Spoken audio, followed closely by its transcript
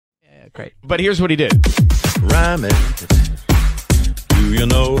great. But here's what he did. Rhyme it. Do you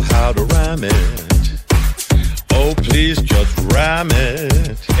know how to rhyme it? Oh, please just rhyme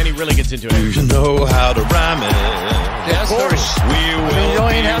it. And he really gets into Do it. you know how to rhyme it? Yes, Of course. sir. We will you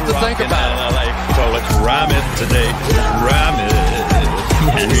don't even be have to think rocking about LA. So let's rhyme it today. Rhyme it.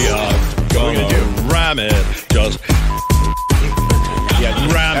 We are gonna rhyme it. Just Yeah,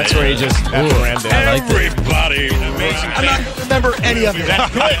 rhyme that's it. where he just rammed it. Everybody. I'm not going to remember any of it.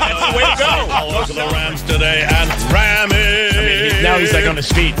 That's good. That's the way to go. All to the rhymes today and rhyme it. Now he's like on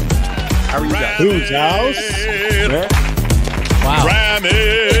his feet. How are you guys? Whose house? Wow. Rhyme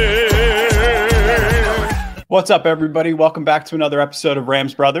it. What's up, everybody? Welcome back to another episode of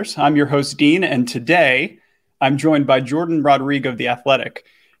Rams Brothers. I'm your host, Dean, and today I'm joined by Jourdan Rodrigue of The Athletic.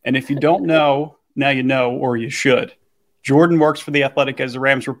 And if you don't know, now you know, or you should. Jourdan works for The Athletic as a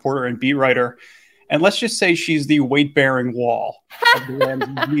Rams reporter and beat writer. And let's just say she's the weight-bearing wall of the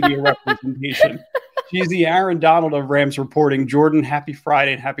Rams media representation. She's the Aaron Donald of Rams reporting. Jourdan, happy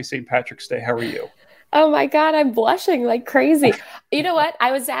Friday and happy St. Patrick's Day. How are you? Oh my God, I'm blushing like crazy. You know what?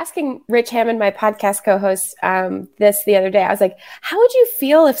 I was asking Rich Hammond, my podcast co-host, this the other day. I was like, how would you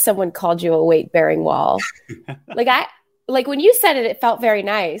feel if someone called you a weight-bearing wall? Like when you said it, it felt very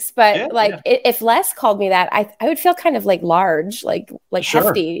nice. But if Les called me that, I would feel kind of like large, like Sure.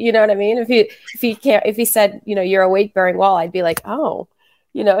 hefty. You know what I mean? If he said, you're a weight-bearing wall, I'd be like, oh,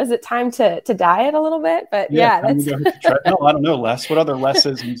 is it time to diet a little bit? But that's. No, I don't know, Les. What other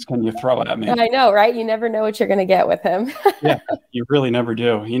lessons can you throw at me? I know, right? You never know what you're going to get with him. Yeah, you really never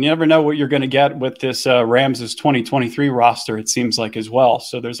do. You never know what you're going to get with this Rams' 2023 roster, it seems like, as well.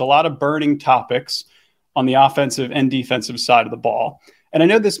 So there's a lot of burning topics on the offensive and defensive side of the ball. And I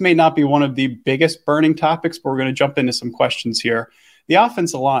know this may not be one of the biggest burning topics, but we're going to jump into some questions here. The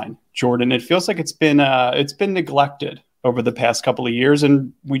offensive line, Jourdan, it feels like it's been neglected over the past couple of years.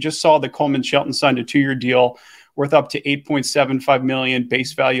 And we just saw that Coleman Shelton signed a 2-year deal worth up to $8.75 million,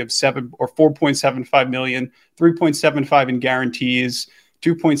 base value of $4.75 million, $3.75 in guarantees,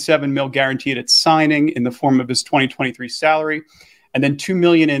 $2.7 million guaranteed at signing in the form of his 2023 salary, and then $2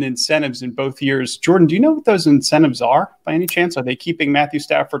 million in incentives in both years. Jourdan, do you know what those incentives are by any chance? Are they keeping Matthew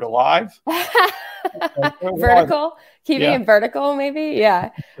Stafford alive? Vertical? Keeping it vertical, maybe?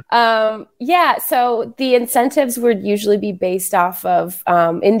 Yeah. So the incentives would usually be based off of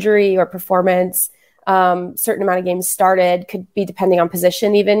injury or performance. Certain amount of games started, could be depending on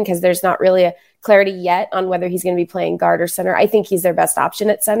position even, because there's not really a clarity yet on whether he's going to be playing guard or center. I think he's their best option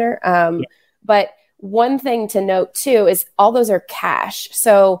at center. But one thing to note too is all those are cash.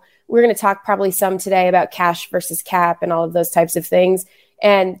 So we're going to talk probably some today about cash versus cap and all of those types of things.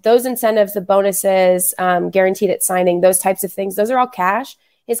 And those incentives, the bonuses, guaranteed at signing, those types of things, those are all cash.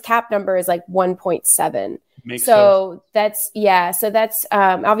 His cap number is like 1.7. So that's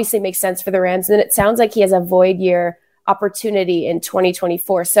obviously makes sense for the Rams. And then it sounds like he has a void year opportunity in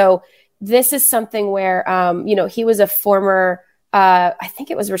 2024. So this is something where, he was a former, I think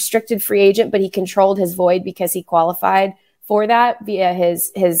it was restricted free agent, but he controlled his void because he qualified for that via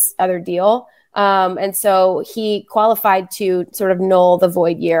his other deal. And so he qualified to sort of null the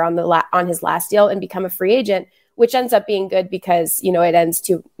void year on his last deal and become a free agent, which ends up being good because, it ends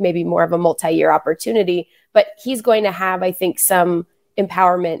to maybe more of a multi-year opportunity. But he's going to have, I think, some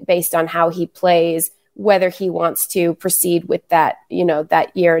empowerment based on how he plays, whether he wants to proceed with that,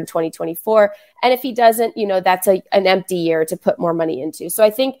 that year in 2024. And if he doesn't, that's an empty year to put more money into. So I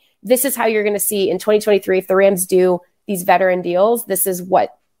think this is how you're going to see in 2023, if the Rams do these veteran deals, this is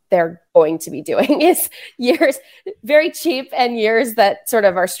what they're going to be doing, is years very cheap and years that sort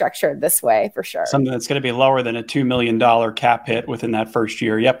of are structured this way for sure. Something that's going to be lower than a $2 million cap hit within that first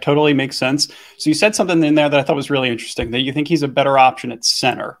year. Yep, totally makes sense. So you said something in there that I thought was really interesting, that you think he's a better option at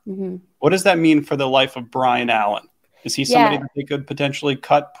center. Mm-hmm. What does that mean for the life of Brian Allen? Is he somebody that they could potentially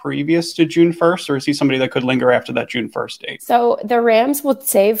cut previous to June 1st, or is he somebody that could linger after that June 1st date? So the Rams will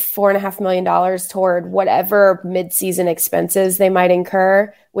save $4.5 million toward whatever midseason expenses they might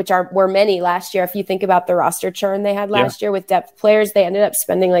incur, which were many last year. If you think about the roster churn they had last year with depth players, they ended up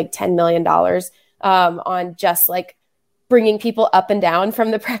spending like $10 million on just like bringing people up and down from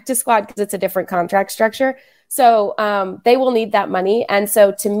the practice squad because it's a different contract structure. So they will need that money. And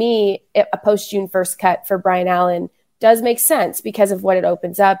so to me, a post-June 1st cut for Brian Allen does make sense because of what it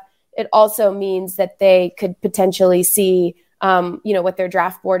opens up. It also means that they could potentially see, what their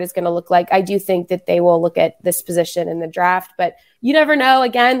draft board is going to look like. I do think that they will look at this position in the draft, but you never know,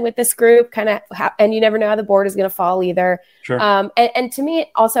 again, with this group and you never know how the board is going to fall either. Sure. And to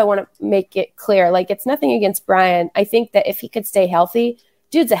me, also, I want to make it clear, like, it's nothing against Brian. I think that if he could stay healthy,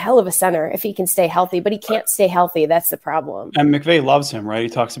 dude's a hell of a center if he can stay healthy, but he can't stay healthy. That's the problem. And McVay loves him, right? He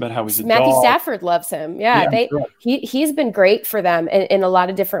talks about how he's a Matthew dog. Stafford loves him. Yeah, sure. He's been great for them in a lot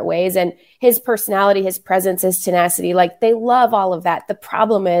of different ways. And his personality, his presence, his tenacity, like they love all of that. The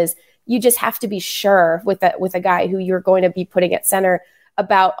problem is you just have to be sure with a guy who you're going to be putting at center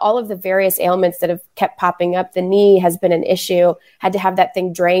about all of the various ailments that have kept popping up. The knee has been an issue, had to have that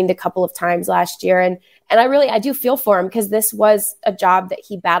thing drained a couple of times last year. And I do feel for him because this was a job that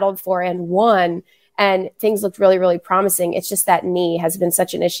he battled for and won, and things looked really, really promising. It's just that knee has been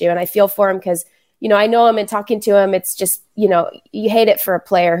such an issue. And I feel for him because, I know him and talking to him, it's just, you hate it for a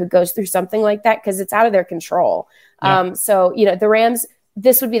player who goes through something like that because it's out of their control. Yeah. So, the Rams,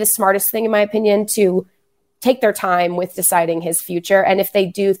 this would be the smartest thing, in my opinion, to take their time with deciding his future. And if they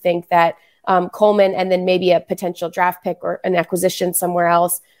do think that Coleman and then maybe a potential draft pick or an acquisition somewhere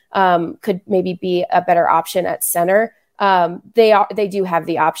else could maybe be a better option at center, they do have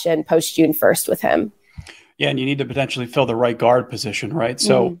the option post June 1st with him. Yeah, and you need to potentially fill the right guard position, right?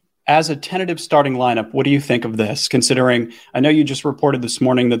 So as a tentative starting lineup, what do you think of this? Considering, I know you just reported this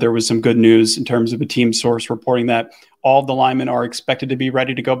morning that there was some good news in terms of a team source reporting that all of the linemen are expected to be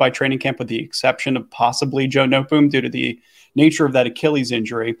ready to go by training camp, with the exception of possibly Joe Noteboom due to the nature of that Achilles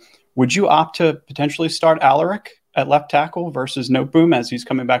injury. Would you opt to potentially start Alaric at left tackle versus Noteboom as he's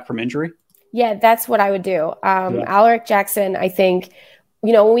coming back from injury? Yeah, that's what I would do. Alaric Jackson, I think,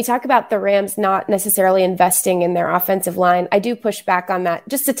 when we talk about the Rams not necessarily investing in their offensive line, I do push back on that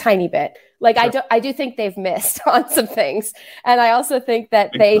just a tiny bit. Like, sure. I do think they've missed on some things. And I also think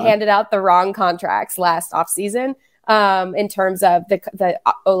that they handed out the wrong contracts last offseason in terms of the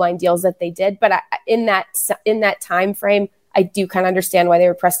O-line deals that they did. But in that time frame, I do kind of understand why they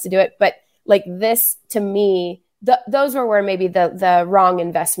were pressed to do it. But like this, to me, those were where maybe the wrong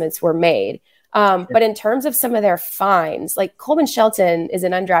investments were made. Sure. But in terms of some of their fines, like Coleman Shelton is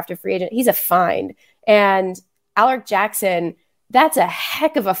an undrafted free agent. He's a find. And Alaric Jackson, that's a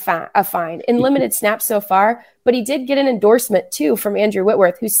heck of a fine in limited snaps so far. But he did get an endorsement too from Andrew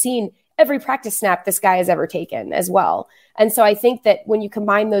Whitworth, who's seen every practice snap this guy has ever taken as well. And so I think that when you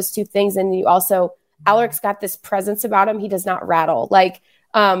combine those two things, and you also, Alaric's got this presence about him, he does not rattle. Like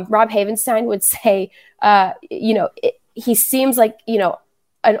Rob Havenstein would say, he seems like,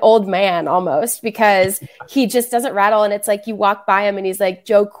 an old man almost, because he just doesn't rattle. And it's like you walk by him and he's like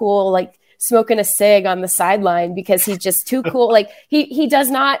Joe Cool, like smoking a cig on the sideline because he's just too cool. Like he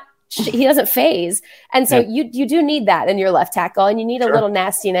doesn't phase. And so you do need that in your left tackle, and you need a little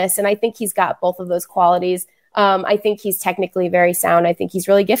nastiness. And I think he's got both of those qualities. I think he's technically very sound. I think he's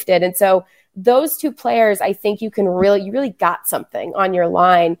really gifted. And so those two players, I think you really got something on your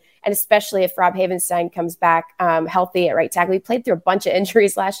line. And especially if Rob Havenstein comes back healthy at right tackle. He played through a bunch of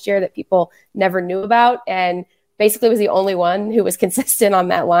injuries last year that people never knew about, and basically was the only one who was consistent on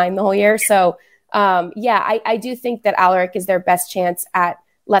that line the whole year. So I do think that Alaric is their best chance at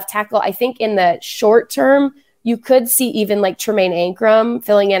left tackle. I think in the short term, you could see even like Tremaine Ankrum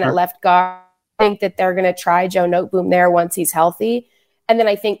filling in at left guard. I think that they're going to try Joe Noteboom there once he's healthy. And then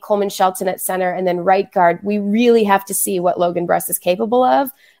I think Coleman Shelton at center, and then right guard, we really have to see what Logan Bruss is capable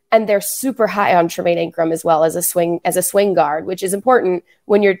of. And they're super high on Tremaine Ankrum as well as a swing guard, which is important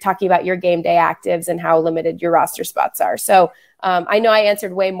when you're talking about your game day actives and how limited your roster spots are. So I know I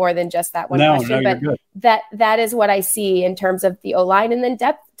answered way more than just that one question, but that is what I see in terms of the O-line. And then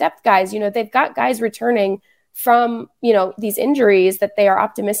depth guys, they've got guys returning from, these injuries that they are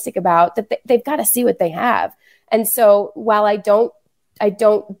optimistic about, that they've got to see what they have. And so while I don't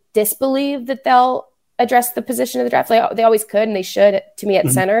disbelieve that they'll address the position of the draft, they always could, and they should, to me, at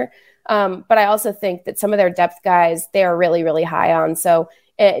center. But I also think that some of their depth guys, they are really, really high on. So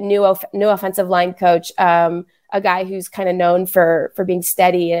new offensive line coach, a guy who's kind of known for being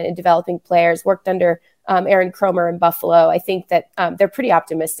steady and developing players, worked under Aaron Cromer in Buffalo. I think that they're pretty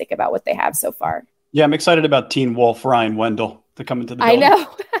optimistic about what they have so far. Yeah, I'm excited about Teen Wolf Ryan Wendell to come into the building. I know.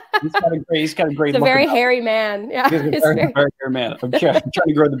 He's got a great It's a very hairy man. Yeah, he's a very hairy man. I'm trying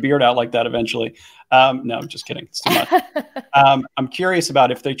to grow the beard out like that eventually. No, I'm just kidding. It's too much. I'm curious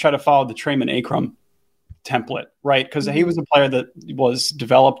about if they try to follow the Tremaine Ankrum template, right? Because he was a player that was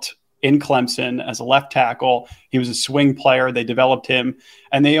developed in Clemson as a left tackle. He was a swing player. They developed him.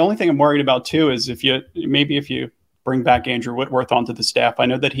 And the only thing I'm worried about too is if you bring back Andrew Whitworth onto the staff. I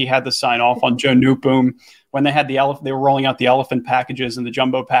know that he had the sign off on Joe Noteboom when they had they were rolling out the elephant packages and the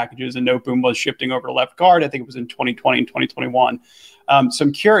jumbo packages, and Noteboom was shifting over to left guard. I think it was in 2020 and 2021. So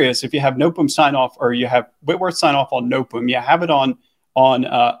I'm curious if you have Noteboom sign off, or you have Whitworth sign off on Noteboom, you have it on on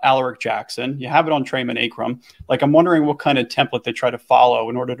Alaric Jackson. You have it on Trayman Akram. Like, I'm wondering what kind of template they try to follow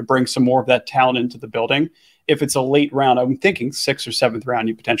in order to bring some more of that talent into the building. If it's a late round, I'm thinking 6th or 7th round,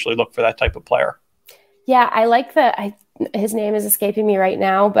 you potentially look for that type of player. Yeah, I like his name is escaping me right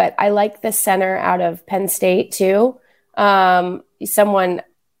now, but I like the center out of Penn State too. Someone,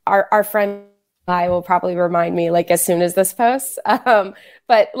 our friend I will probably remind me like as soon as this posts.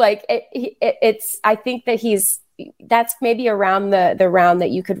 But like it's, I think that that's maybe around the round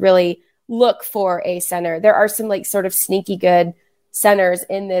that you could really look for a center. There are some like sort of sneaky good centers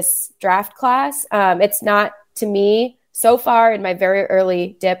in this draft class. It's not, to me, so far in my very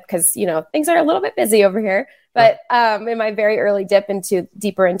early dip, because, you know, things are a little bit busy over here, but in my very early dip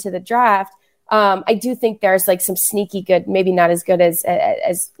deeper into the draft, I do think there's like some sneaky good, maybe not as good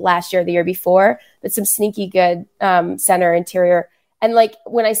as last year or the year before, but some sneaky good center interior. And like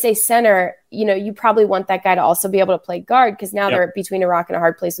when I say center, you know, you probably want that guy to also be able to play guard, because now they're between a rock and a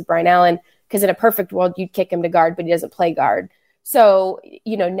hard place with Brian Allen, because in a perfect world, you'd kick him to guard, but he doesn't play guard. So,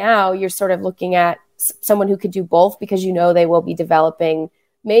 you know, now you're sort of looking at someone who could do both, because you know they will be developing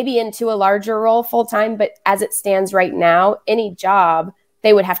maybe into a larger role full time. But as it stands right now, any job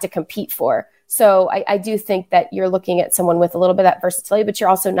they would have to compete for. So I do think that you're looking at someone with a little bit of that versatility, but you're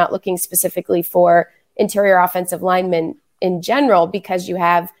also not looking specifically for interior offensive linemen in general, because you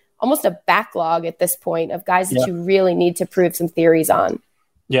have almost a backlog at this point of guys that you really need to prove some theories on.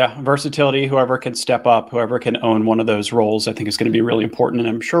 Yeah, versatility, whoever can step up, whoever can own one of those roles, I think is going to be really important. And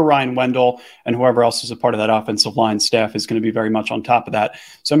I'm sure Ryan Wendell and whoever else is a part of that offensive line staff is going to be very much on top of that.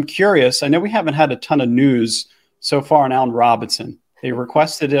 So I'm curious. I know we haven't had a ton of news so far on Allen Robinson. They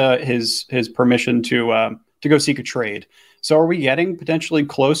requested his permission to go seek a trade. So are we getting potentially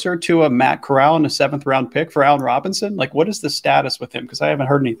closer to a Matt Corral and a 7th round pick for Allen Robinson? Like, what is the status with him? Because I haven't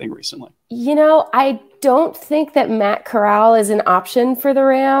heard anything recently. You know, I don't think that Matt Corral is an option for the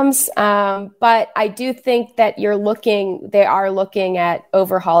Rams. But I do think that they are looking at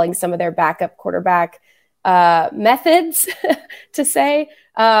overhauling some of their backup quarterback methods to say.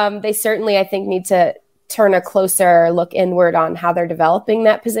 They certainly, I think, need to turn a closer look inward on how they're developing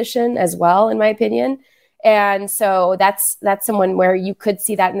that position as well, in my opinion. And so that's someone where you could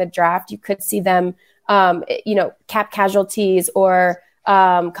see that in the draft. You could see them, cap casualties or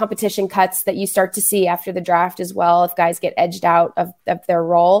competition cuts that you start to see after the draft as well, if guys get edged out of their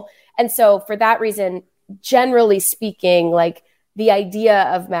role. And so for that reason, generally speaking, like the idea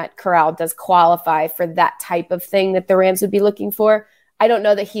of Matt Corral does qualify for that type of thing that the Rams would be looking for. I don't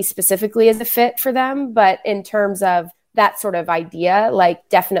know that he specifically is a fit for them, but in terms of that sort of idea, like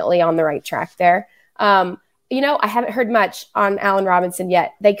definitely on the right track there. I haven't heard much on Allen Robinson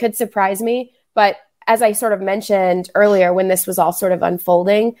yet. They could surprise me, but as I sort of mentioned earlier, when this was all sort of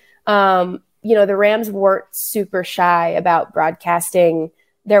unfolding, the Rams weren't super shy about broadcasting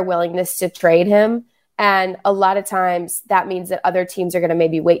their willingness to trade him. And a lot of times that means that other teams are going to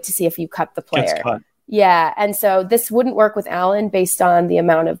maybe wait to see if you cut the player. Yeah. And so this wouldn't work with Allen based on the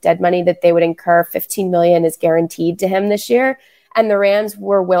amount of dead money that they would incur. $15 million is guaranteed to him this year. And the Rams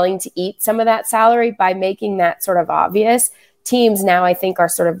were willing to eat some of that salary by making that sort of obvious. Teams now, I think, are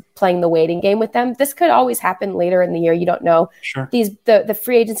sort of playing the waiting game with them. This could always happen later in the year. You don't know. Sure. The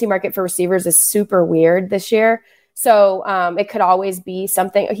free agency market for receivers is super weird this year. So it could always be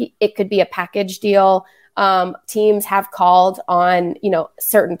something. It could be a package deal. Teams have called on,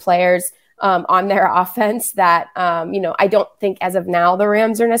 certain players on their offense that, I don't think as of now the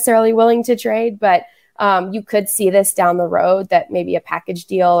Rams are necessarily willing to trade, but you could see this down the road, that maybe a package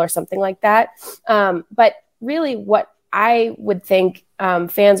deal or something like that. But really what I would think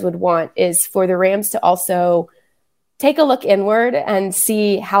fans would want is for the Rams to also take a look inward and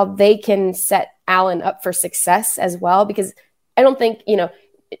see how they can set Allen up for success as well. Because I don't think,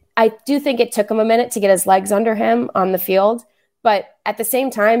 I do think it took him a minute to get his legs under him on the field. But at the same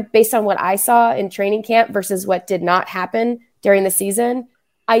time, based on what I saw in training camp versus what did not happen during the season,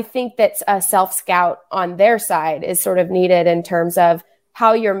 I think that a self-scout on their side is sort of needed in terms of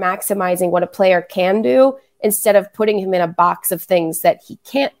how you're maximizing what a player can do instead of putting him in a box of things that he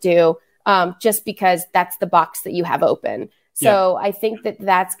can't do just because that's the box that you have open. So I think that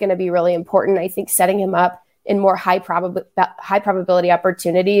that's going to be really important. I think setting him up in more high probability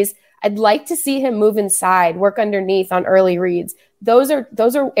opportunities. I'd like to see him move inside, work underneath on early reads. Those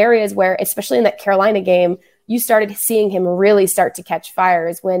are areas where, especially in that Carolina game, you started seeing him really start to catch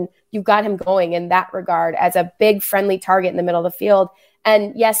fires when you got him going in that regard as a big friendly target in the middle of the field.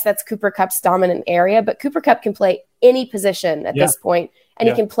 And yes, that's Cooper Kupp's dominant area, but Cooper Kupp can play any position at this point, and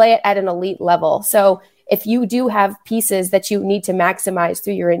he can play it at an elite level. So if you do have pieces that you need to maximize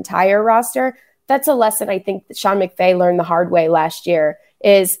through your entire roster, that's a lesson I think that Sean McVay learned the hard way last year,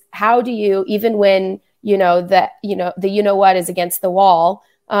 is how do you, even when, what is against the wall,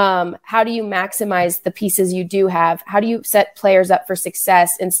 how do you maximize the pieces you do have? How do you set players up for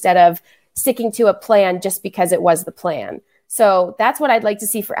success instead of sticking to a plan just because it was the plan? So that's what I'd like to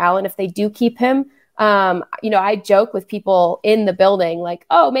see for Allen if they do keep him. I joke with people in the building, like,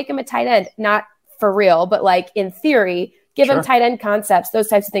 oh, make him a tight end. Not for real, but like in theory, give him tight end concepts, those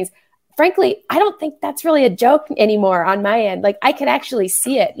types of things. Frankly, I don't think that's really a joke anymore on my end. Like, I could actually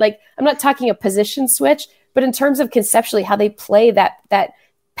see it. Like, I'm not talking a position switch, but in terms of conceptually how they play that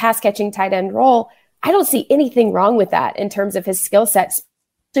pass catching tight end role, I don't see anything wrong with that in terms of his skill sets,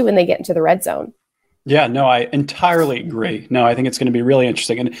 especially when they get into the red zone. Yeah, no, I entirely agree. No, I think it's going to be really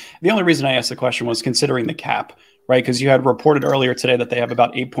interesting. And the only reason I asked the question was considering the cap, right? Because you had reported earlier today that they have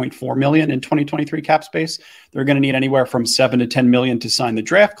about 8.4 million in 2023 cap space. They're going to need anywhere from 7 to 10 million to sign the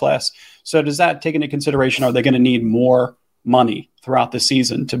draft class. So does that take into consideration, are they going to need more money throughout the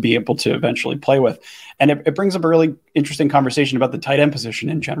season to be able to eventually play with? And it brings up a really interesting conversation about the tight end position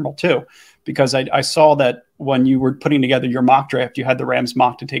in general too, because I saw that when you were putting together your mock draft, you had the Rams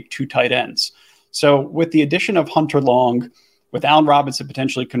mock to take 2 tight ends. So with the addition of Hunter Long, with Allen Robinson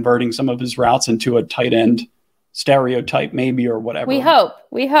potentially converting some of his routes into a tight end stereotype, maybe, or whatever. We hope.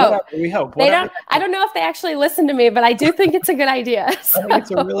 Whatever. I don't know if they actually listen to me, but I do think it's a good idea. So. I think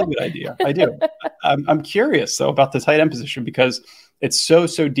it's a really good idea. I do. I'm curious though about the tight end position because it's so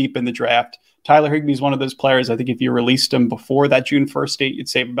deep in the draft. Tyler Higbee is one of those players. I think if you released him before that June 1st date, you'd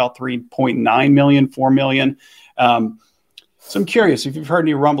save about 3.9 million, 4 million. So I'm curious if you've heard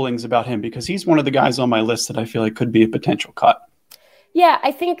any rumblings about him, because he's one of the guys on my list that I feel like could be a potential cut. Yeah,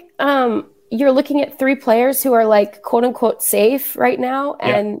 I think you're looking at 3 players who are like quote unquote safe right now,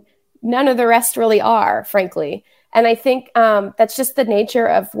 and none of the rest really are, frankly. And I think that's just the nature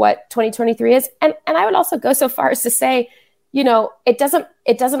of what 2023 is. And I would also go so far as to say, it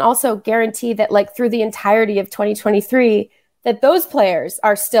doesn't also guarantee that like through the entirety of 2023 that those players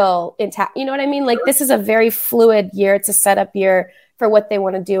are still intact. You know what I mean? Like, this is a very fluid year. It's a setup year for what they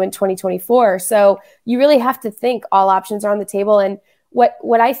want to do in 2024. So you really have to think all options are on the table. And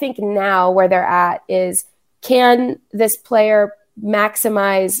what I think now where they're at is, can this player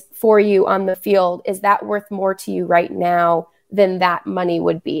maximize for you on the field? Is that worth more to you right now than that money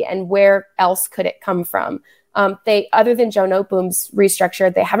would be? And where else could it come from? They, other than Joe Noteboom's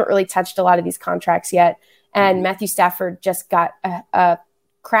restructure, they haven't really touched a lot of these contracts yet. And Matthew Stafford just got a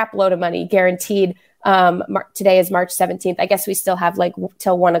crap load of money guaranteed. Today is March 17th. I guess we still have like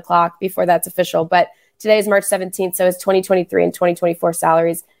till 1:00 before that's official, but today is March 17th. So his 2023 and 2024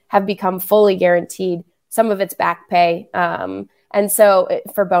 salaries have become fully guaranteed. Some of it's back pay. And so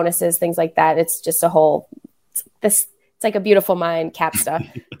for bonuses, things like that, it's just a whole, it's like a beautiful mind, cap stuff.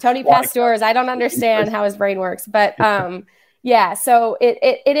 Tony Pastors, I don't understand how his brain works, but yeah, so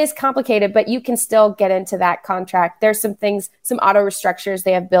it is complicated, but you can still get into that contract. There's some things, some auto restructures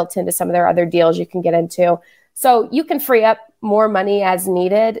they have built into some of their other deals you can get into. So you can free up more money as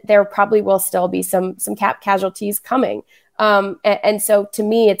needed. There probably will still be some cap casualties coming. And so to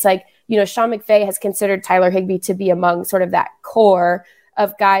me, it's like, Sean McVay has considered Tyler Higbee to be among sort of that core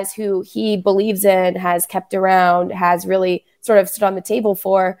of guys who he believes in, has kept around, has really sort of stood on the table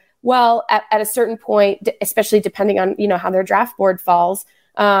for. Well, at a certain point, especially depending on, how their draft board falls,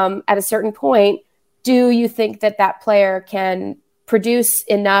 at a certain point, do you think that player can produce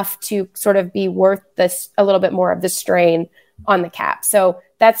enough to sort of be worth a little bit more of the strain on the cap? So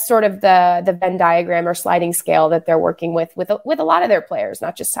that's sort of the Venn diagram or sliding scale that they're working with a lot of their players,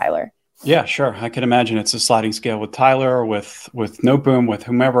 not just Tyler. Yeah, sure. I can imagine it's a sliding scale with Tyler, with Noteboom, with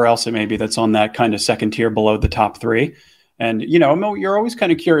whomever else it may be that's on that kind of second tier below the top 3. And, you're always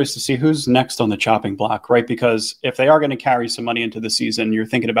kind of curious to see who's next on the chopping block, right? Because if they are going to carry some money into the season, you're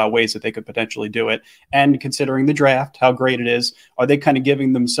thinking about ways that they could potentially do it. And considering the draft, how great it is, are they kind of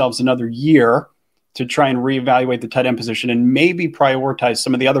giving themselves another year to try and reevaluate the tight end position and maybe prioritize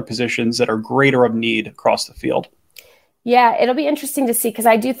some of the other positions that are greater of need across the field? Yeah, it'll be interesting to see, because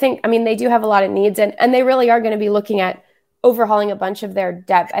I do think, they do have a lot of needs, and they really are going to be looking at overhauling a bunch of their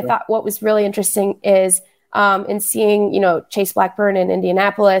depth. Sure. I thought what was really interesting is in seeing, Chase Blackburn in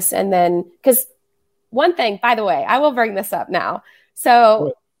Indianapolis. And then, because one thing, by the way, I will bring this up now.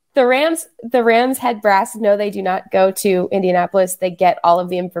 So the Rams head brass, no, they do not go to Indianapolis. They get all of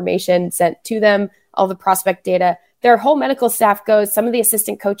the information sent to them, all the prospect data. Their whole medical staff goes. Some of the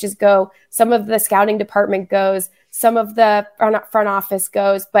assistant coaches go. Some of the scouting department goes. Some of the front office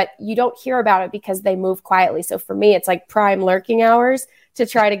goes. But you don't hear about it because they move quietly. So for me, it's like prime lurking hours to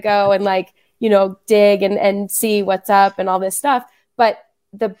try to go and dig and see what's up and all this stuff. But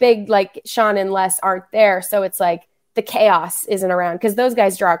the big, like Sean and Les aren't there. So it's like the chaos isn't around because those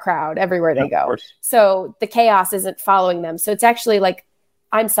guys draw a crowd everywhere they go. So the chaos isn't following them. So it's actually like,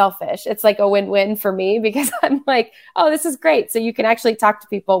 I'm selfish. It's like a win-win for me because I'm like, oh, this is great. So you can actually talk to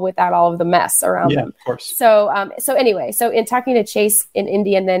people without all of the mess around them. Of course. So anyway, so in talking to Chase in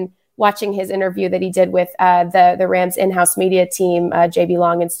Indy and then watching his interview that he did with the Rams in-house media team, JB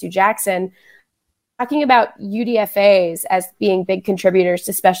Long and Stu Jackson, talking about UDFAs as being big contributors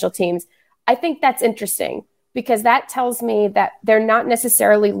to special teams, I think that's interesting because that tells me that they're not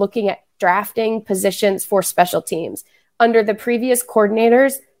necessarily looking at drafting positions for special teams. Under the previous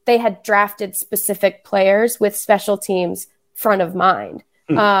coordinators, they had drafted specific players with special teams front of mind.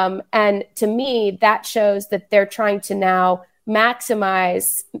 And to me, that shows that they're trying to now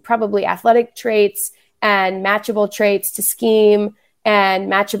maximize probably athletic traits and matchable traits to scheme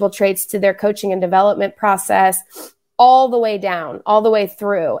and matchable traits to their coaching and development process all the way down, all the way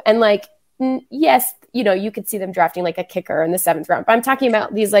through. And like, yes, you know, you could see them drafting like a kicker in the 7th round, but I'm talking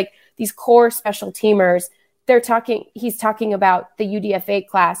about these core special teamers. He's talking about the UDFA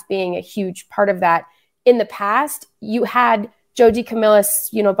class being a huge part of that. In the past, you had Joe DeCamillis,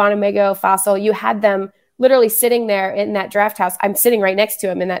 you know, Bonamego, Fossil, you had them literally sitting there in that draft house. I'm sitting right next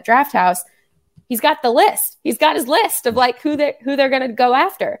to him in that draft house. He's got the list. He's got his list of like who they're going to go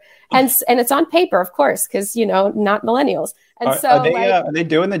after. And it's on paper, of course, because, you know, not millennials. And are they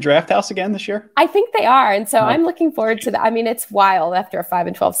doing the draft house again this year? I think they are. And so I'm looking forward to that. I mean, it's wild after a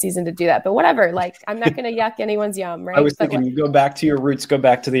 5-12 season to do that, but whatever, like I'm not going to yuck anyone's yum. Right. I was thinking you go back to your roots, go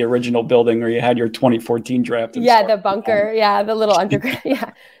back to the original building where you had your 2014 draft. Yeah. The bunker. Yeah. The little underground.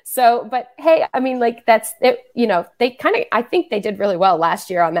 Yeah. So, but hey, I mean, like that's it, you know, I think they did really well last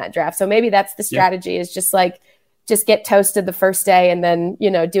year on that draft. So maybe that's the strategy is just get toasted the first day and then, you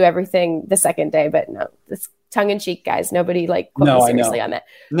know, do everything the second day. But no, it's tongue in cheek, guys. Nobody like quote me seriously on that.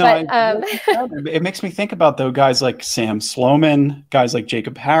 No, but, it makes me think about though guys like Sam Sloman, guys like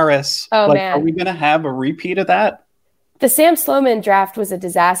Jacob Harris. Oh like, man, are we going to have a repeat of that? The Sam Sloman draft was a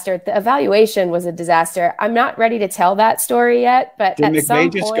disaster. The evaluation was a disaster. I'm not ready to tell that story yet, but did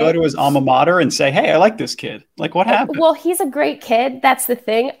McVay just go to his alma mater and say, "Hey, I like this kid"? Like, what happened? Well, he's a great kid. That's the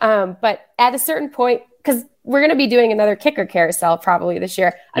thing. But at a certain point, because we're going to be doing another kicker carousel probably this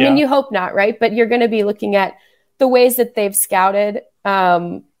year. I mean, you hope not, right? But you're going to be looking at the ways that they've scouted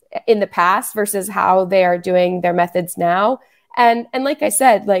in the past versus how they are doing their methods now. And like I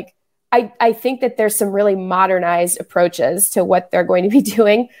said, like I think that there's some really modernized approaches to what they're going to be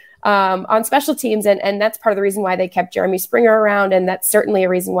doing on special teams. And that's part of the reason why they kept Jeremy Springer around. And that's certainly a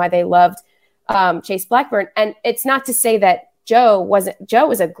reason why they loved Chase Blackburn. And it's not to say that Joe was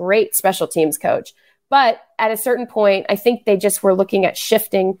a great special teams coach, but at a certain point, I think they just were looking at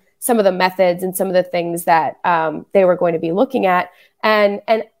shifting some of the methods and some of the things that they were going to be looking at. And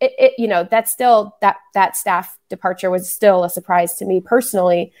it you know, that's still that staff departure was still a surprise to me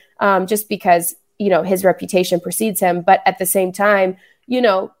personally, just because, you know, his reputation precedes him. But at the same time, you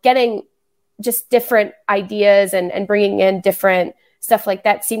know, getting just different ideas and bringing in different stuff like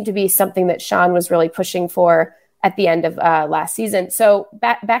that seemed to be something that Sean was really pushing for at the end of last season. So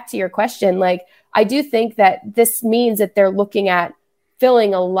back to your question, like, I do think that this means that they're looking at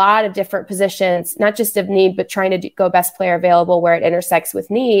filling a lot of different positions, not just of need, but trying to go best player available where it intersects with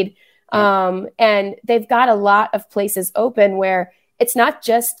need. And they've got a lot of places open where it's not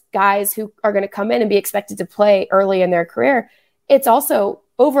just guys who are going to come in and be expected to play early in their career. It's also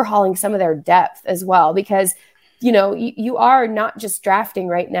overhauling some of their depth as well, because, you know, you are not just drafting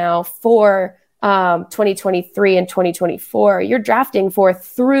right now for 2023 and 2024. You're drafting for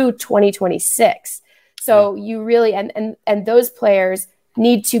through 2026. So you really, and those players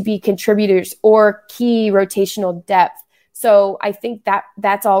need to be contributors or key rotational depth. So I think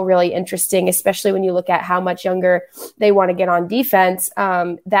that's all really interesting, especially when you look at how much younger they want to get on defense.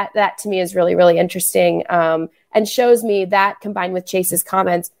 That to me is really, really interesting, and shows me that, combined with Chase's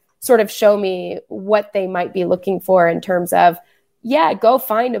comments, sort of show me what they might be looking for in terms of, go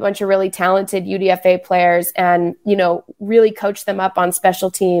find a bunch of really talented UDFA players and, you know, really coach them up on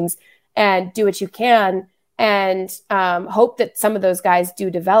special teams and do what you can, and hope that some of those guys do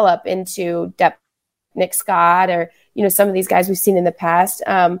develop into depth, Nick Scott, or, you know, some of these guys we've seen in the past.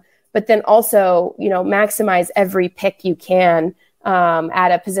 But then also, you know, maximize every pick you can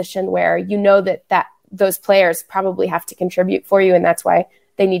at a position where you know that those players probably have to contribute for you, and that's why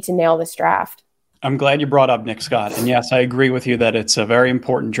they need to nail this draft. I'm glad you brought up Nick Scott. And yes, I agree with you that it's a very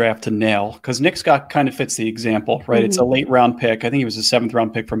important draft to nail because Nick Scott kind of fits the example, right? Mm-hmm. It's a late round pick. I think he was a 7th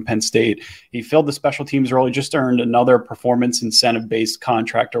round pick from Penn State. He filled the special teams role. He just earned another performance incentive based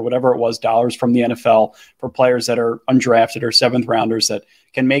contract or whatever it was, dollars from the NFL for players that are undrafted or 7th rounders that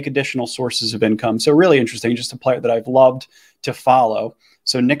can make additional sources of income. So really interesting, just a player that I've loved to follow.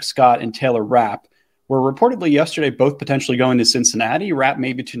 So Nick Scott and Taylor Rapp were reportedly yesterday both potentially going to Cincinnati, Rapp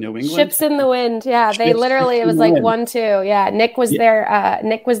maybe to New England. Ships in the wind. Yeah, they literally, it was like 1-2. Yeah, Nick was there.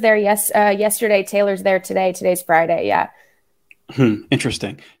 Nick was there yesterday. Taylor's there today. Today's Friday. Yeah.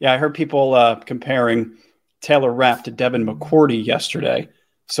 Interesting. Yeah, I heard people comparing Taylor Rapp to Devin McCourty yesterday.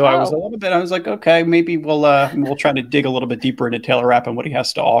 So I was like, okay, maybe we'll try to dig a little bit deeper into Taylor Rapp and what he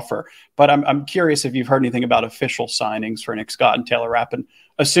has to offer. But I'm curious if you've heard anything about official signings for Nick Scott and Taylor Rapp, and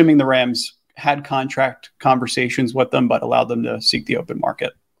assuming the Rams had contract conversations with them, but allowed them to seek the open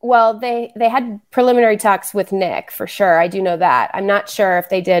market. Well, they had preliminary talks with Nick for sure. I do know that. I'm not sure if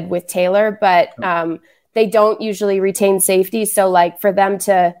they did with Taylor, but they don't usually retain safety. So like for them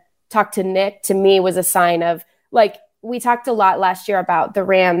to talk to Nick, to me, was a sign of like, we talked a lot last year about the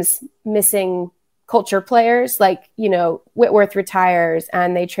Rams missing culture players. Like, you know, Whitworth retires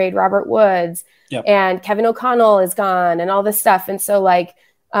and they trade Robert Woods and Kevin O'Connell is gone and all this stuff. And so like,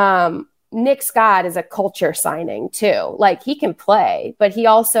 Nick Scott is a culture signing too. Like he can play, but he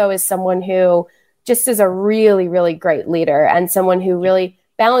also is someone who just is a really, really great leader and someone who really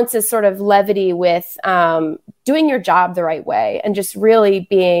balances sort of levity with doing your job the right way and just really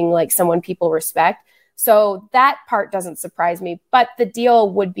being like someone people respect. So that part doesn't surprise me, but the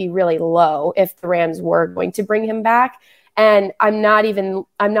deal would be really low if the Rams were going to bring him back. And I'm not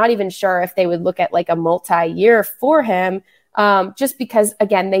even sure if they would look at like a multi-year for him. Just because,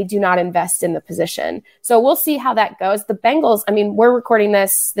 again, they do not invest in the position. So we'll see how that goes. The Bengals, I mean, we're recording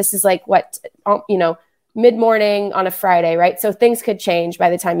this. This is like mid-morning on a Friday, right? So things could change by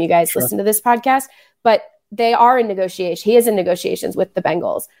the time you guys listen to this podcast, but they are in negotiation. He is in negotiations with the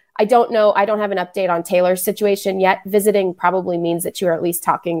Bengals. I don't know. I don't have an update on Taylor's situation yet. Visiting probably means that you are at least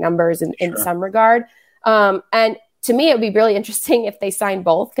talking numbers in some regard. And to me, it would be really interesting if they sign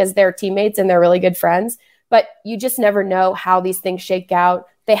both because they're teammates and they're really good friends. But you just never know how these things shake out.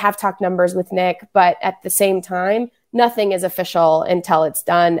 They have talked numbers with Nick, but at the same time, nothing is official until it's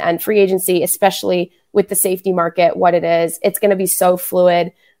done. And free agency, especially with the safety market, what it is, it's going to be so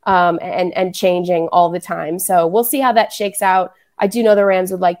fluid and changing all the time. So we'll see how that shakes out. I do know the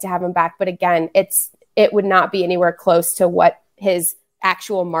Rams would like to have him back, but again, it would not be anywhere close to what his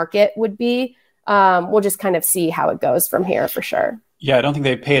actual market would be. We'll just kind of see how it goes from here for sure. Yeah, I don't think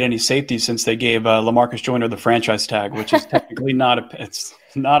they've paid any safety since they gave LaMarcus Joyner the franchise tag, which is technically it's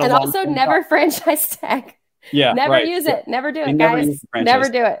not a and also never franchise tag. Yeah, never use it. Never do it, guys. Never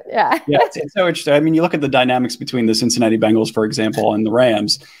do it. Yeah. Yeah, it's so interesting. I mean, you look at the dynamics between the Cincinnati Bengals, for example, and the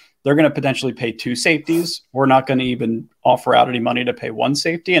Rams. They're going to potentially pay 2 safeties. We're not going to even offer out any money to pay 1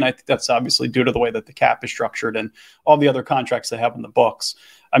 safety, and I think that's obviously due to the way that the cap is structured and all the other contracts they have in the books.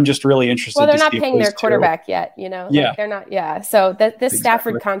 I'm just really interested. Well, they're not paying their quarterback yet, you know? Yeah. Like they're not. Yeah. So this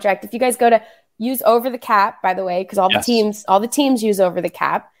Stafford contract, if you guys go to use over the cap, by the way, because all the teams use over the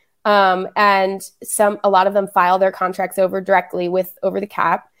cap. And a lot of them file their contracts over directly with over the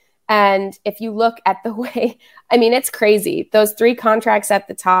cap. And if you look at the way, I mean, it's crazy. Those 3 contracts at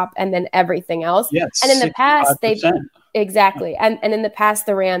the top and then everything else. Yeah, and in the past, exactly. And in the past,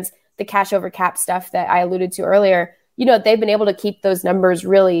 the Rams, the cash over cap stuff that I alluded to earlier, you know, they've been able to keep those numbers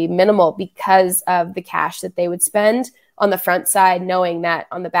really minimal because of the cash that they would spend on the front side, knowing that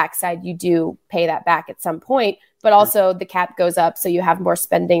on the back side, you do pay that back at some point, but also the cap goes up. So you have more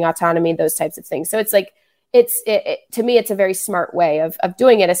spending autonomy, those types of things. So it's like, to me, it's a very smart way of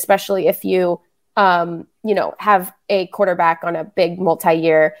doing it, especially if you, have a quarterback on a big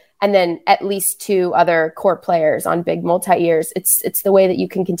multi-year and then at least 2 other core players on big multi-years. It's the way that you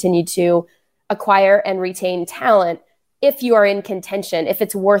can continue to acquire and retain talent if you are in contention, if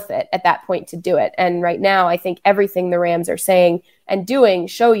it's worth it at that point to do it. And right now, I think everything the Rams are saying and doing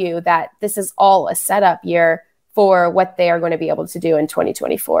show you that this is all a setup year for what they are going to be able to do in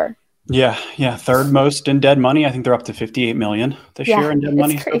 2024. Yeah. 3rd most in dead money. I think they're up to $58 million this year in dead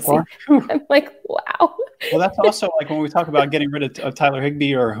money so far. I'm like, wow. Well, that's also like when we talk about getting rid of Tyler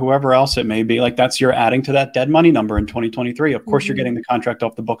Higbee or whoever else it may be, like you're adding to that dead money number in 2023. Of course, you're getting the contract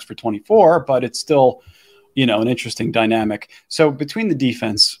off the books for 24, but it's still, an interesting dynamic. So between the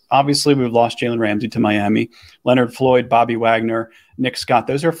defense, obviously we've lost Jalen Ramsey to Miami, Leonard Floyd, Bobby Wagner, Nick Scott.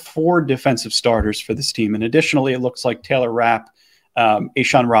 Those are 4 defensive starters for this team. And additionally, it looks like Taylor Rapp,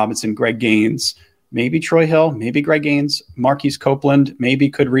 Ashawn Robinson, Greg Gaines, maybe Troy Hill, maybe Greg Gaines, Marquise Copeland, maybe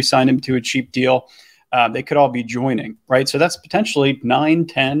could re-sign him to a cheap deal. They could all be joining, right? So that's potentially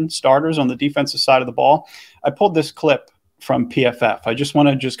 9-10 starters on the defensive side of the ball. I pulled this clip from PFF. I just want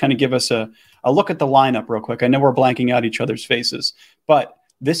to just kind of give us a look at the lineup real quick. I know we're blanking out each other's faces, but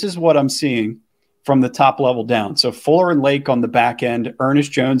this is what I'm seeing from the top level down. So Fuller and Lake on the back end,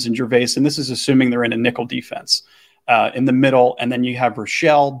 Ernest Jones and Gervais, and this is assuming they're in a nickel defense in the middle. And then you have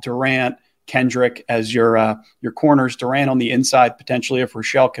Rochelle, Durant, Kendrick as your corners, Durant on the inside, potentially if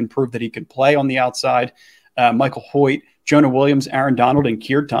Rochelle can prove that he can play on the outside, Michael Hoyt, Jonah Williams, Aaron Donald, and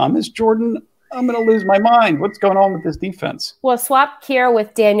Keir Thomas. Jordan, I'm going to lose my mind. What's going on with this defense? Well, swap Keir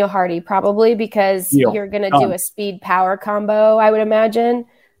with Daniel Hardy probably because you're going to do a speed power combo, I would imagine.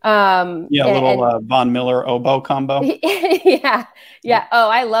 A little Von Miller oboe combo. Yeah. Oh,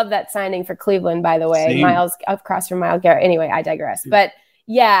 I love that signing for Cleveland, by the way. Same. Miles across from Myles Garrett. Anyway, I digress. But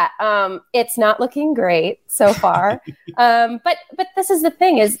yeah, it's not looking great so far. But this is the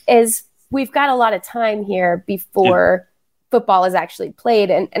thing is we've got a lot of time here before football is actually played.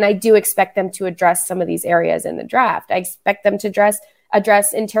 And I do expect them to address some of these areas in the draft. I expect them to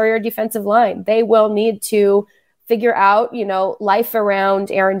address interior defensive line. They will need to figure out, life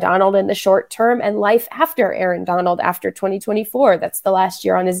around Aaron Donald in the short term and life after Aaron Donald after 2024. That's the last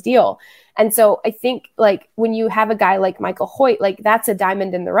year on his deal. And so I think like when you have a guy like Michael Hoyt, like that's a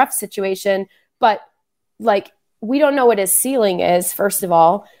diamond in the rough situation, but like we don't know what his ceiling is, first of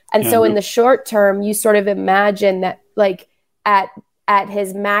all. And so in the short term, you sort of imagine that like at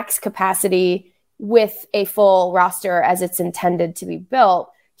his max capacity with a full roster as it's intended to be built,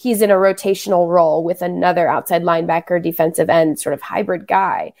 he's in a rotational role with another outside linebacker, defensive end sort of hybrid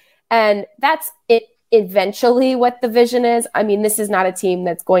guy. And that's it. Eventually what the vision is. I mean, this is not a team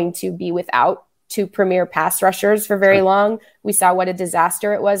that's going to be without two premier pass rushers for very long. We saw what a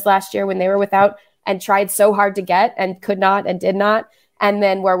disaster it was last year when they were without and tried so hard to get and could not and did not. And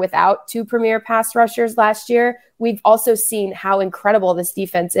then we're without two premier pass rushers last year. We've also seen how incredible this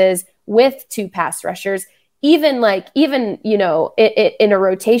defense is with two pass rushers. Even in a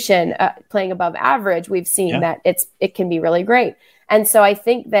rotation playing above average, we've seen that it can be really great. And so I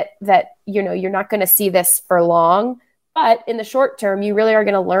think that you're not going to see this for long, but in the short term, you really are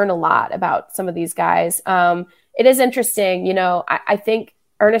going to learn a lot about some of these guys. It is interesting. I think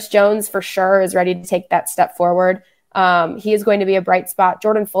Ernest Jones for sure is ready to take that step forward. He is going to be a bright spot.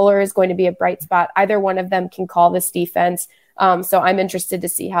 Jordan Fuller is going to be a bright spot. Either one of them can call this defense. So I'm interested to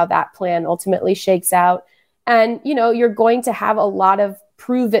see how that plan ultimately shakes out. And, you're going to have a lot of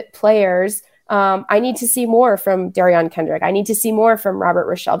prove-it players. I need to see more from Darion Kendrick. I need to see more from Robert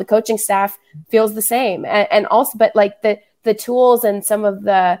Rochelle. The coaching staff feels the same. And also, but like the tools and some of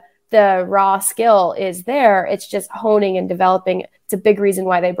the raw skill is there. It's just honing and developing. It's a big reason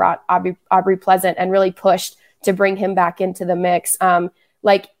why they brought Aubrey Pleasant and really pushed to bring him back into the mix.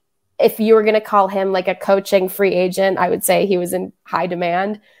 Like if you were going to call him like a coaching free agent, I would say he was in high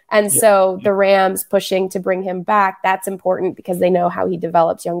demand. And so the Rams pushing to bring him back, that's important because they know how he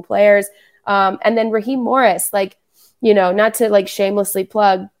develops young players. And then Raheem Morris, not to like shamelessly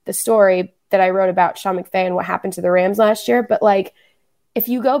plug the story that I wrote about Sean McVay and what happened to the Rams last year. But like, if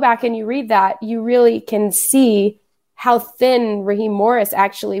you go back and you read that, you really can see how thin Raheem Morris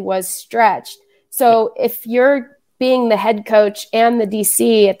actually was stretched. So if you're being the head coach and the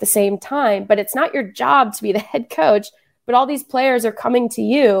DC at the same time, but it's not your job to be the head coach, but all these players are coming to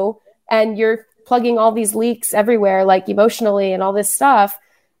you and you're plugging all these leaks everywhere, like emotionally and all this stuff.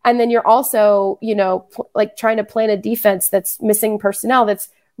 And then you're also, trying to plan a defense that's missing personnel, that's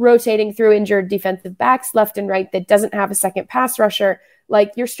rotating through injured defensive backs left and right, that doesn't have a second pass rusher.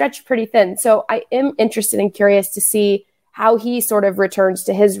 Like you're stretched pretty thin. So I am interested and curious to see how he sort of returns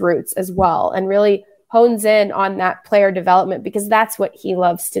to his roots as well and really hones in on that player development, because that's what he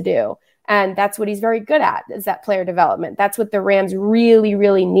loves to do. And that's what he's very good at, is that player development. That's what the Rams really,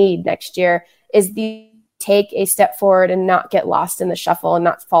 really need next year, is take a step forward and not get lost in the shuffle and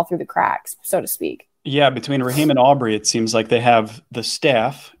not fall through the cracks, so to speak. Yeah, between Raheem and Aubrey, it seems like they have the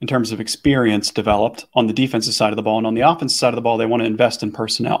staff in terms of experience developed on the defensive side of the ball. And on the offensive side of the ball, they want to invest in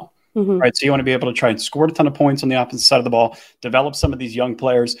personnel. Right. So you want to be able to try and score a ton of points on the offensive side of the ball, develop some of these young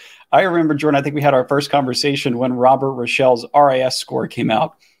players. I remember, Jordan, I think we had our first conversation when Robert Rochelle's RAS score came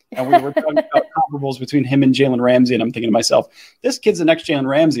out. And we were talking about comparables between him and Jalen Ramsey. And I'm thinking to myself, this kid's the next Jalen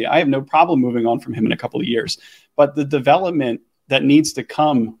Ramsey. I have no problem moving on from him in a couple of years. But the development that needs to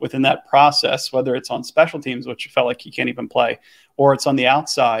come within that process, whether it's on special teams, which felt like he can't even play, or it's on the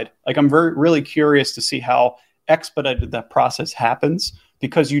outside, like I'm really curious to see how expedited that process happens,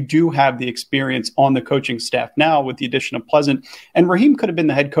 because you do have the experience on the coaching staff now with the addition of Pleasant. And Raheem could have been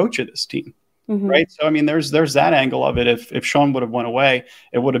the head coach of this team. right? So, I mean, there's that angle of it. If Sean would have went away,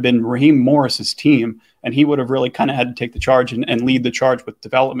 it would have been Raheem Morris's team, and he would have really kind of had to take the charge and lead the charge with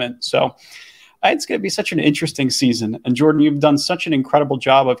development. So it's going to be such an interesting season. And Jourdan, you've done such an incredible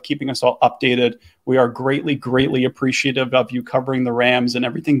job of keeping us all updated. We are greatly, greatly appreciative of you covering the Rams and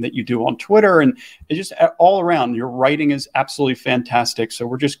everything that you do on Twitter. And it's just all around. Your writing is absolutely fantastic. So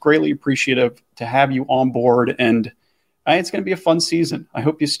we're just greatly appreciative to have you on board. And it's going to be a fun season. I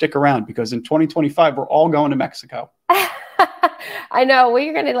hope you stick around, because in 2025, we're all going to Mexico. I know.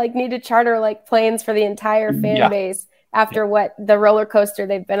 We're going to need to charter planes for the entire fan base after what the roller coaster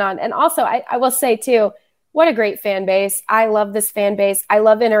they've been on. And also, I will say too, what a great fan base. I love this fan base. I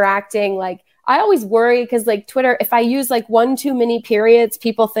love interacting. I always worry because Twitter, if I use one too many periods,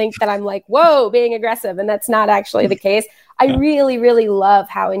 people think that I'm whoa, being aggressive. And that's not actually the case. I really, really love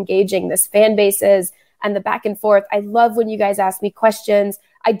how engaging this fan base is and the back and forth. I love when you guys ask me questions.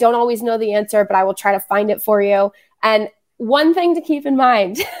 I don't always know the answer, but I will try to find it for you. And one thing to keep in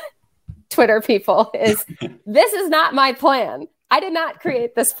mind, Twitter people, is this is not my plan. I did not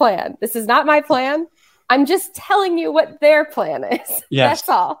create this plan. This is not my plan. I'm just telling you what their plan is. Yes. That's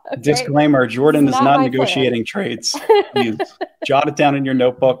all. Okay? Disclaimer, Jourdan is not negotiating trades. Please jot it down in your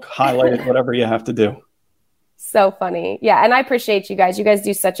notebook, highlight it, whatever you have to do. So funny. Yeah, and I appreciate you guys. You guys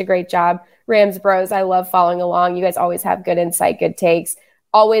do such a great job. Rams Bros, I love following along. You guys always have good insight, good takes,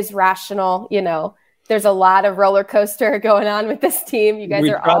 always rational. There's a lot of roller coaster going on with this team. You guys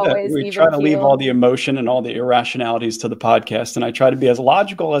are always we try to leave all the emotion and all the irrationalities to the podcast. And I try to be as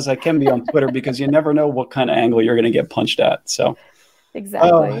logical as I can be on Twitter, because you never know what kind of angle you're going to get punched at. So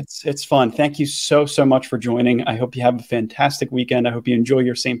exactly. It's fun. Thank you so much for joining. I hope you have a fantastic weekend. I hope you enjoy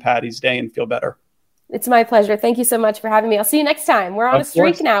your St. Patty's Day and feel better. It's my pleasure. Thank you so much for having me. I'll see you next time. We're on a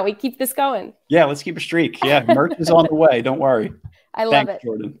streak now. We keep this going. Yeah, let's keep a streak. Yeah, merch is on the way. Don't worry. I love it.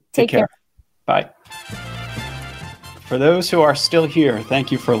 Jourdan. Take care. Bye. For those who are still here,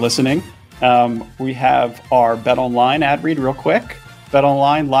 thank you for listening. We have our Bet Online ad read real quick. Bet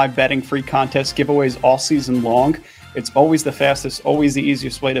Online, live betting, free contests, giveaways all season long. It's always the fastest, always the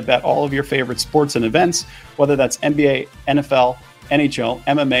easiest way to bet all of your favorite sports and events, whether that's NBA, NFL, NHL,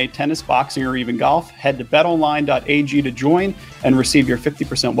 MMA, tennis, boxing, or even golf. Head to betonline.ag to join and receive your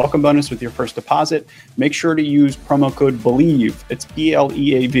 50% welcome bonus with your first deposit. Make sure to use promo code BELIEVE, it's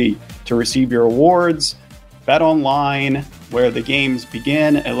BLEAV, to receive your awards. BetOnline, where the games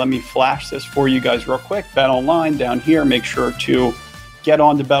begin. And let me flash this for you guys real quick. BetOnline down here. Make sure to get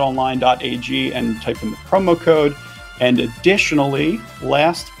on to betonline.ag and type in the promo code. And additionally,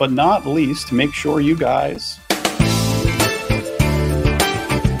 last but not least, make sure you guys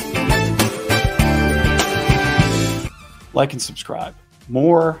like and subscribe.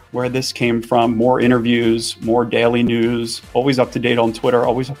 More where this came from, more interviews, more daily news, always up to date on Twitter,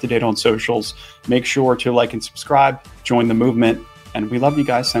 always up to date on socials. Make sure to like and subscribe, join the movement. And we love you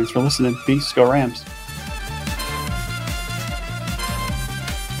guys. Thanks for listening. Peace. Go Rams.